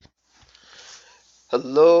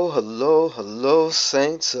Hello, hello, hello,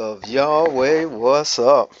 saints of Yahweh, what's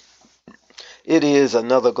up? It is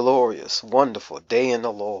another glorious, wonderful day in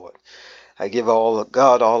the Lord. I give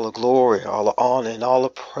God all the glory, all the honor, and all the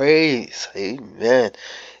praise. Amen.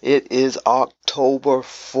 It is October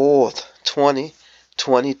 4th,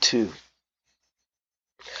 2022.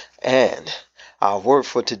 And our word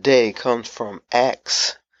for today comes from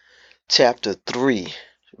Acts chapter 3,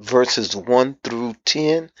 verses 1 through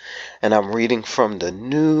 10. And I'm reading from the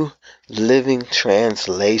New Living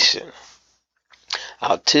Translation.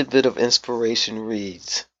 Our tidbit of inspiration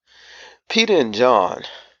reads, Peter and John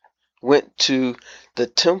went to the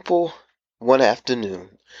temple one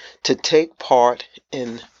afternoon to take part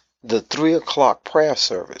in the 3 o'clock prayer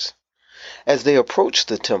service. As they approached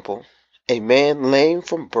the temple, a man lame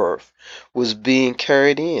from birth was being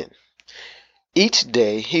carried in. Each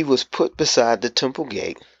day he was put beside the temple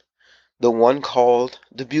gate, the one called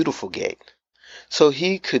the Beautiful Gate, so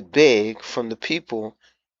he could beg from the people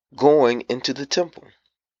going into the temple.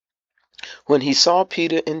 When he saw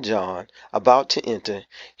Peter and John about to enter,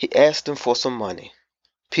 he asked them for some money.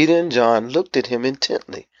 Peter and John looked at him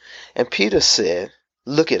intently, and Peter said,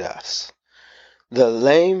 "Look at us." The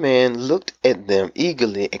lame man looked at them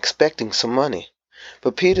eagerly, expecting some money.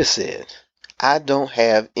 But Peter said, "I don't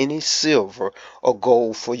have any silver or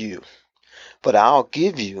gold for you, but I'll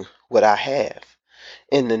give you what I have.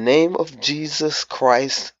 In the name of Jesus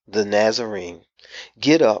Christ the Nazarene,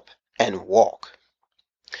 get up and walk."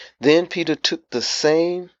 Then Peter took the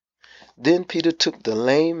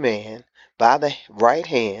lame man by the right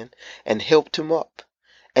hand and helped him up.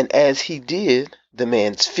 And as he did, the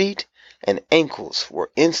man's feet and ankles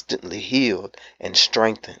were instantly healed and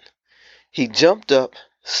strengthened. He jumped up,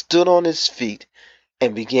 stood on his feet,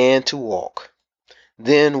 and began to walk.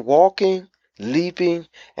 Then walking, leaping,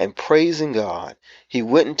 and praising God, he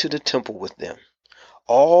went into the temple with them.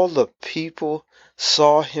 All the people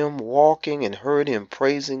saw him walking and heard him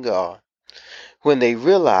praising God. When they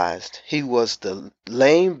realized he was the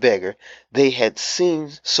lame beggar they had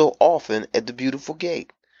seen so often at the Beautiful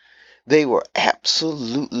Gate, they were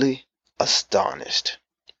absolutely astonished.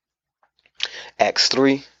 Acts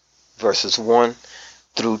 3, verses 1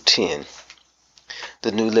 through 10,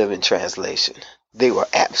 the New Living Translation. They were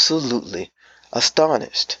absolutely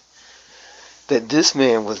astonished that this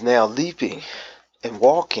man was now leaping and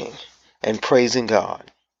walking and praising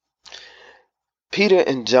God. Peter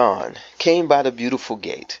and John came by the Beautiful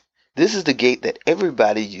Gate. This is the gate that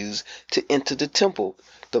everybody used to enter the temple.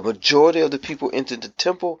 The majority of the people entered the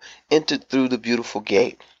temple, entered through the Beautiful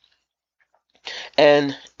Gate.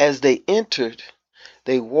 And as they entered,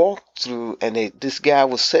 they walked through, and this guy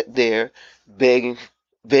was sat there begging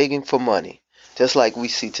for money, just like we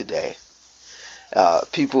see today.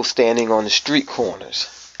 People standing on the street corners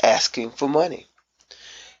asking for money.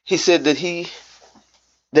 He said he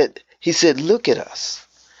said, "Look at us."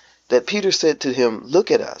 That Peter said to him,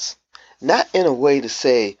 "Look at us." Not in a way to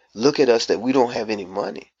say, "Look at us," that we don't have any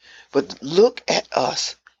money, but look at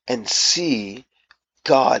us and see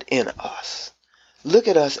God in us. Look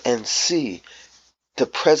at us and see the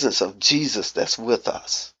presence of Jesus that's with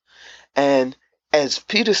us. And as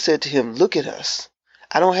Peter said to him, "Look at us.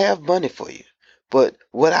 I don't have money for you, but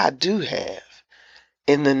what I do have,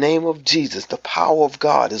 in the name of Jesus, the power of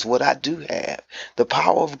God is what I do have. The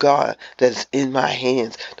power of God that's in my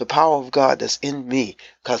hands, the power of God that's in me,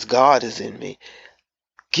 because God is in me.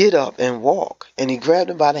 Get up and walk." And he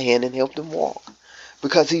grabbed him by the hand and helped him walk,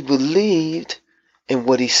 because he believed in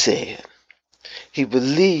what he said. He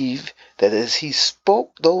believed that as he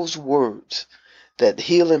spoke those words, that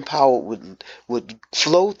healing power would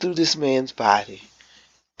flow through this man's body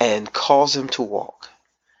and cause him to walk.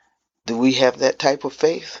 Do we have that type of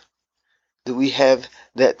faith? Do we have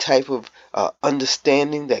that type of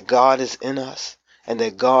understanding that God is in us, and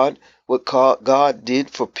that what God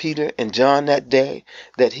did for Peter and John that day,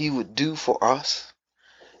 that he would do for us?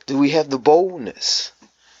 Do we have the boldness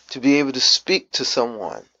to be able to speak to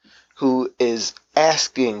someone who is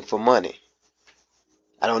asking for money?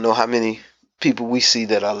 I don't know how many people we see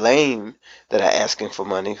that are lame that are asking for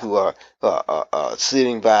money, who are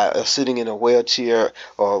sitting in a wheelchair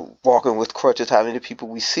or walking with crutches. How many people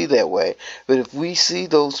we see that way? But if we see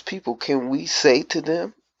those people, can we say to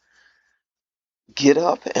them, "Get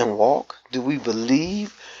up and walk"? Do we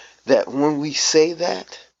believe that when we say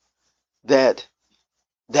that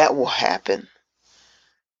will happen?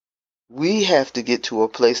 We have to get to a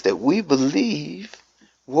place that we believe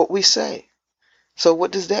what we say. So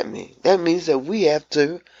what does that mean? That means that we have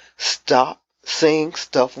to stop saying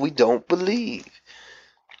stuff we don't believe.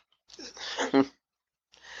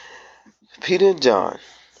 Peter and John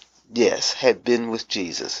yes, had been with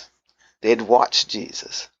Jesus. They had watched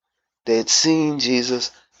Jesus. They had seen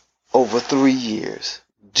Jesus over 3 years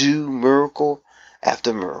do miracle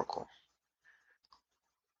after miracle,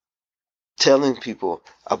 telling people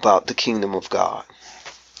about the kingdom of God.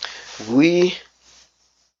 We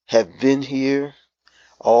have been here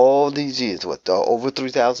all these years, over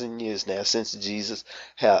 3,000 years now since Jesus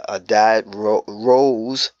died,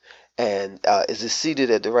 rose, and is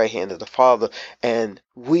seated at the right hand of the Father. And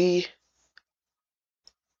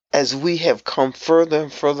as we have come further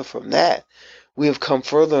and further from that, we have come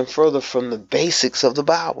further and further from the basics of the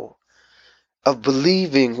Bible, of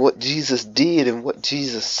believing what Jesus did and what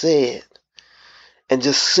Jesus said, and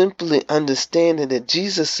just simply understanding that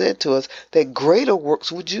Jesus said to us that greater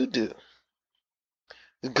works would you do.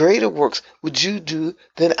 Greater works would you do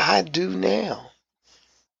than I do now.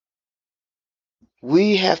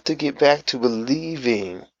 We have to get back to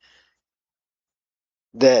believing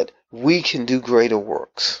that we can do greater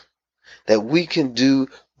works, that we can do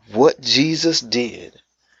what Jesus did,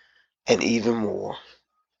 and even more.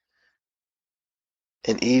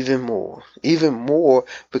 And even more,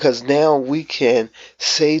 because now we can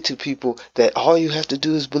say to people that all you have to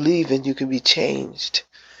do is believe and you can be changed.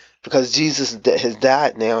 Because Jesus has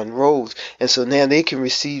died now and rose, and so now they can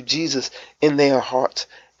receive Jesus in their hearts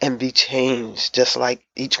and be changed, just like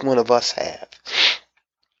each one of us have.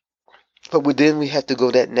 But then we have to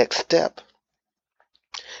go that next step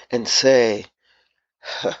and say,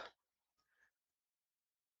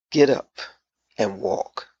 get up and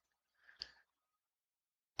walk.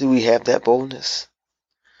 Do we have that boldness?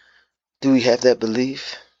 Do we have that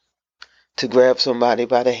belief to grab somebody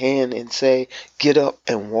by the hand and say, get up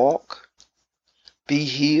and walk? Be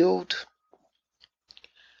healed?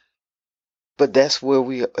 But that's where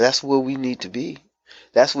we need to be.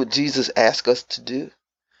 That's what Jesus asked us to do.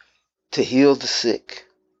 To heal the sick.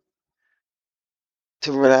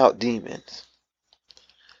 To run out demons.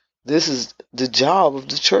 This is the job of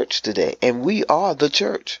the church today. And we are the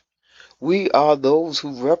church. We are those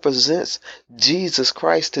who represents Jesus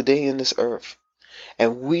Christ today in this earth.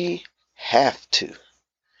 And we have to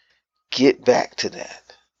get back to that.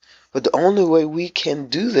 But the only way we can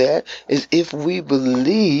do that is if we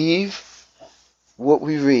believe what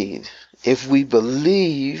we read. If we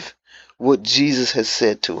believe what Jesus has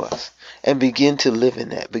said to us. And begin to live in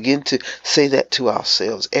that. Begin to say that to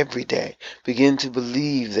ourselves every day. Begin to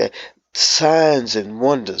believe that signs and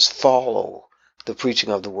wonders follow the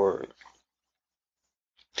preaching of the word.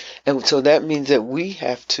 And so that means that we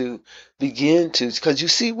have to begin to, because you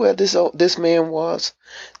see where this man was?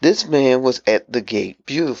 This man was at the gate.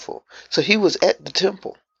 Beautiful. So he was at the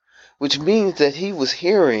temple, which means that he was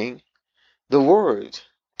hearing the word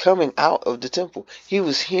coming out of the temple. He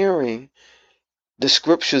was hearing the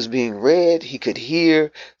scriptures being read. He could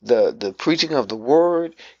hear the preaching of the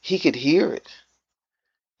word. He could hear it.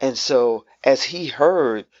 And so as he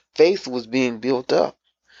heard, faith was being built up.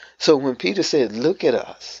 So when Peter said, look at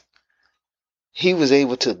us, he was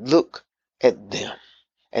able to look at them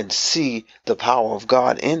and see the power of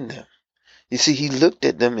God in them. You see, he looked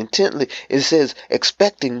at them intently. It says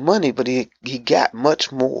expecting money, but he got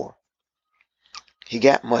much more. He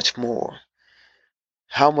got much more.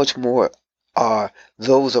 How much more are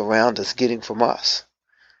those around us getting from us?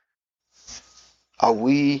 Are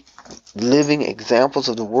we living examples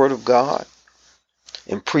of the Word of God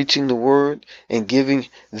and preaching the Word and giving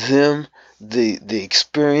them the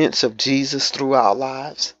experience of Jesus through our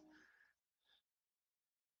lives?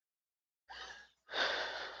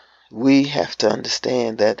 We have to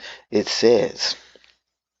understand that it says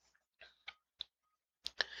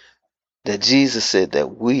that Jesus said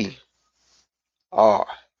that we are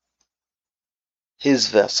His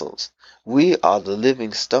vessels. We are the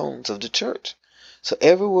living stones of the church. So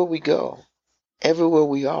everywhere we go, everywhere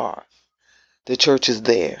we are, the church is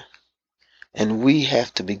there. And we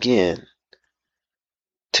have to begin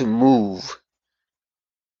to move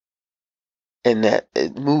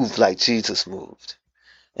move like Jesus moved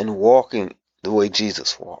and walking the way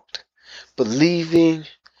Jesus walked. Believing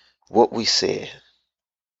what we said.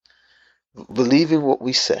 Believing what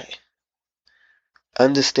we say.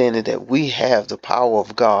 Understanding that we have the power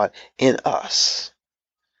of God in us.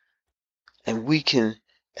 And we can,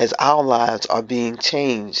 as our lives are being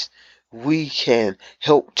changed, we can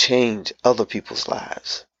help change other people's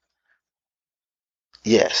lives.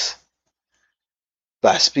 Yes.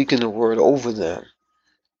 By speaking the word over them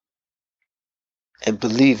and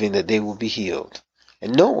believing that they will be healed.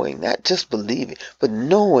 And knowing, not just believing, but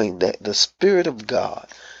knowing that the Spirit of God,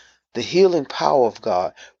 the healing power of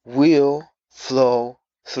God will flow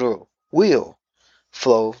through. Will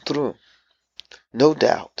flow through. No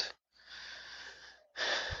doubt.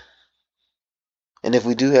 And if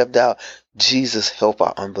we do have doubt, Jesus, help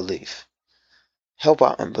our unbelief. Help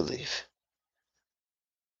our unbelief.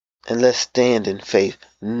 And let's stand in faith,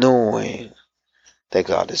 knowing that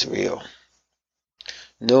God is real.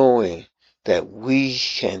 Knowing that we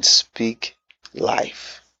can speak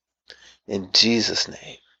life in Jesus'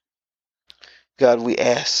 name. God, we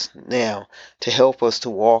ask now to help us to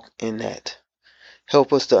walk in that.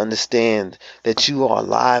 Help us to understand that you are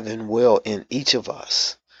alive and well in each of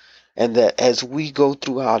us. And that as we go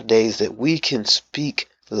through our days, that we can speak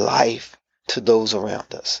life to those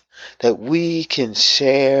around us. That we can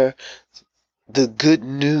share the good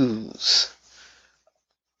news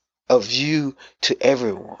of you to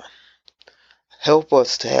everyone. Help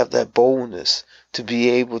us to have that boldness to be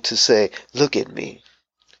able to say, look at me.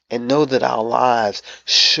 And know that our lives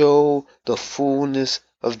show the fullness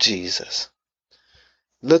of Jesus.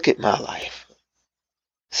 Look at my life.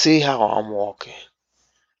 See how I'm walking.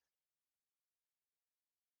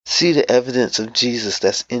 See the evidence of Jesus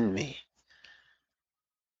that's in me.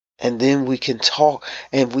 And then we can talk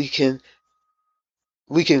and we can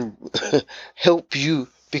help you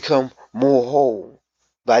become more whole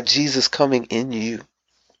by Jesus coming in you.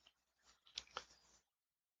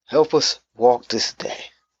 Help us walk this day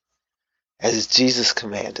as Jesus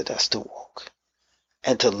commanded us to walk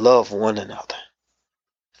and to love one another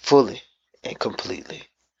fully and completely.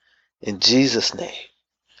 In Jesus' name,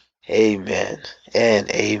 amen and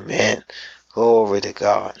amen. Glory to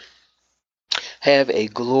God. Have a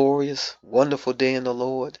glorious, wonderful day in the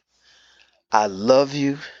Lord. I love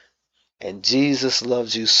you, and Jesus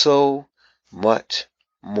loves you so much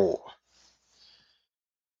more.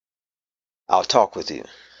 I'll talk with you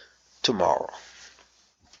tomorrow.